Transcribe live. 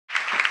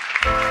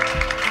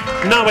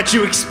Not what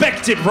you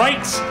expected,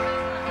 right?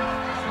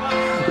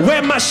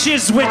 Where my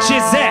shizwitch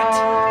is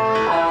at?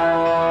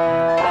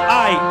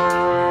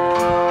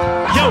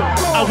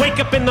 I wake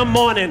up in the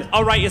morning,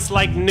 alright, it's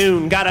like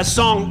noon. Got a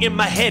song in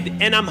my head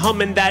and I'm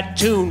humming that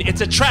tune. It's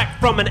a track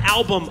from an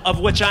album of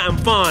which I am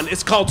fond.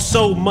 It's called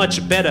So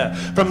Much Better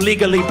from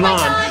Legally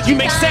Blonde. You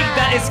may say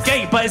that it's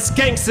gay, but it's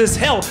gangsta as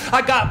hell.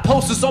 I got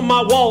posters on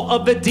my wall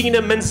of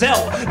Idina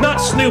Menzel. Not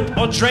Snoop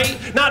or Dre,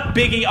 not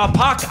Biggie or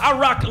Pac. I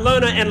rock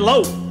Lerner and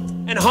Lowe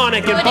and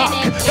Harnick and Bach.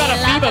 Got a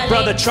fever,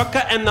 brother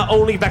trucker, and the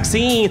only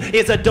vaccine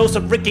is a dose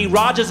of Ricky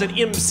Rogers and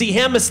MC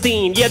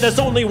Hammerstein. Yeah, there's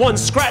only one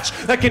scratch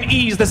that can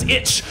ease this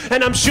itch,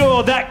 and I'm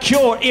sure that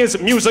cure is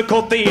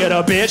musical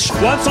theater, bitch.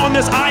 What's on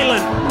this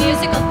island?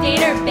 Musical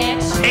theater,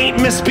 bitch.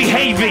 Ain't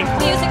misbehaving.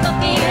 Musical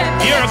theater,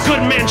 bitch. You're a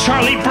good man,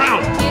 Charlie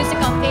Brown.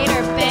 Musical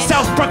theater, bitch.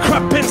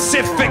 Southbrook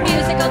Pacific.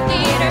 Musical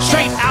theater,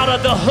 straight bitch. out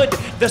of the hood,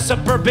 the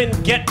suburban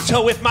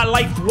ghetto. If my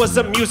life was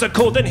a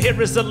musical, then here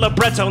is a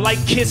libretto.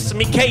 Like Kiss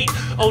Me Kate,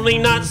 only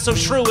not so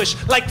shrewish.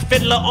 Like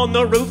Fiddler on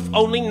the Roof,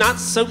 only not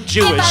so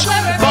Jewish.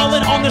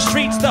 Falling on the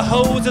streets, the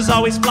hose is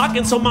always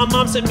flocking. So my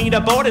mom sent me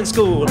to boarding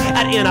school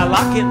at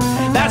Interlochen.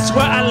 That's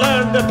where I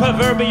learned the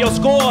proverbial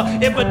score.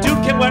 If a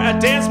dude can wear a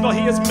dance belt,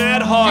 he is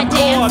mad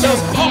hardcore.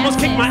 Those almost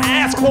kicked my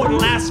ass quoting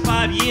last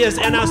 5 years,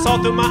 and I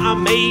saw through my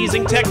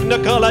amazing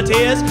technicolor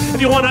tears.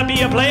 If you wanna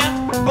be a player,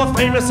 both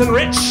famous and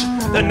rich,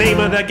 the name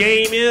of the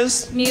game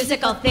is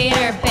musical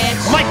theater,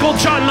 bitch. Michael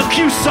John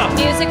LaCusa.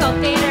 Musical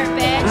theater,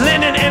 bitch.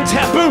 Lennon and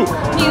Taboo.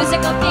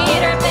 Musical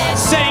theater, bitch.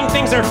 Saying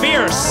things are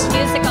fierce.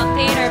 Musical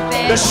theater,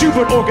 bitch. The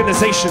Schubert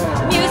Organization.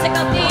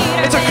 Musical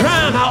theater, It's a bitch.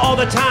 crime how all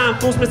the time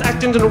fools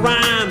misacting to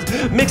rhymes.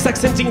 Mix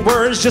accenting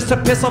words just to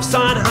piss off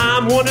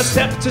Sondheim. Wanna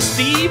step to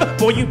Steve?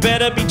 Boy, you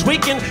better be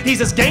tweaking.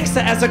 He's as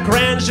gangsta as a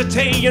Grand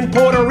Jetayan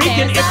Puerto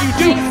Rican. If you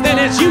do, then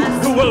it's you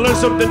who will learn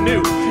something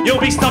new. You'll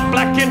be stuck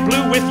black and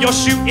blue with your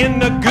shoe in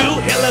the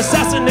goo. He'll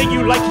assassinate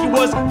you like he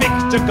was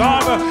Victor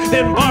Garber,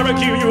 then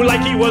barbecue you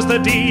like he was the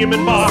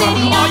demon barber.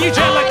 All you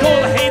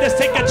jellicle haters,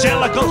 take a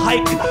jellicle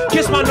hike.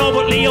 Kiss my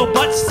noble Leo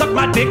butt, suck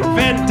my dick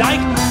Van Dyke.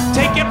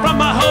 Take it from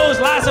my hose,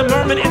 Liza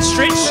Merman and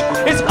Stritch.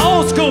 It's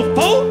old school,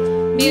 fool.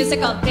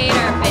 Musical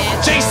theater,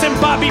 bitch. Jason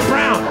Bobby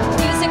Brown.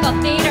 Musical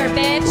theater,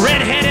 bitch.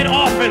 Red-headed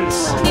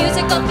orphans.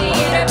 Musical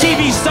theater, bitch.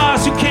 TV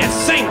stars who can't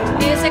sing.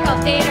 Musical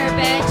theater,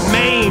 bitch.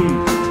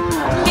 Mame.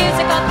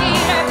 Musical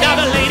theater, bitch. Now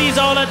the ladies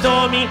all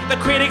adore me, the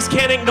critics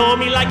can't ignore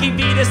me. Like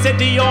Evita said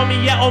Dior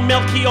me, yeah, or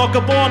Melky or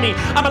Gabor me.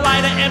 I'm a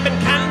lighter Evan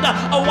Kanda,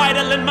 a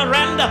whiter Lynn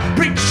Miranda.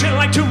 Preaching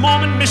like two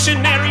Mormon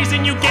missionaries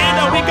in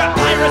Uganda. We got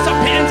pirates of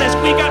Kansas,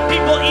 we got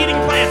people eating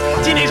plants.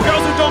 Teenage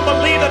girls who don't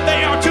believe that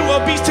they are too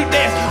obese to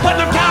dance. But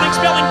I'm counting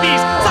spelling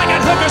bees, so I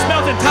got hookers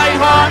melting tight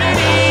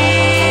harmonies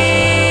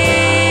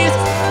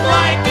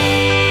like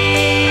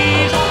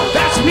these.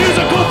 That's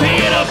musical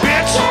theater,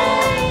 bitch.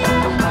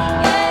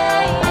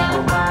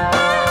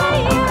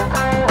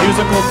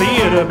 Musical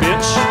theater,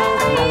 bitch.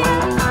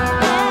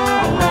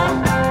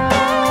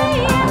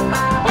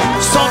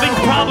 Solving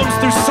problems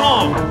through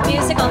song.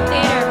 Musical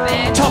theater,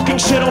 bitch. Talking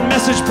shit on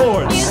message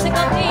boards.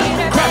 Musical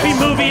theater, Crappy bitch.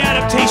 movie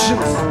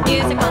adaptations.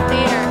 Musical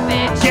theater,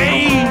 bitch.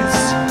 Gays.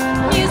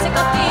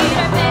 Musical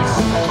theater, bitch.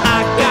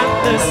 I got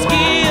the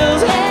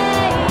skills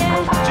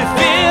to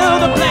fill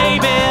the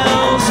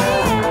playbills.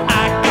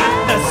 I got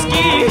the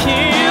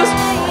skills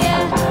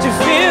to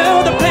fill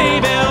the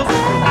playbills.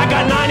 I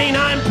got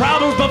 99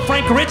 problems, but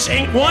Frank Rich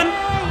ain't one.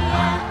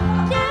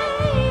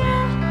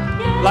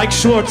 Like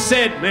Schwartz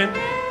said, man,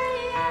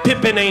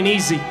 Pippin ain't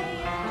easy.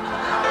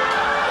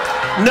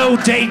 No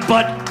date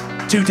but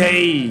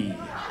today.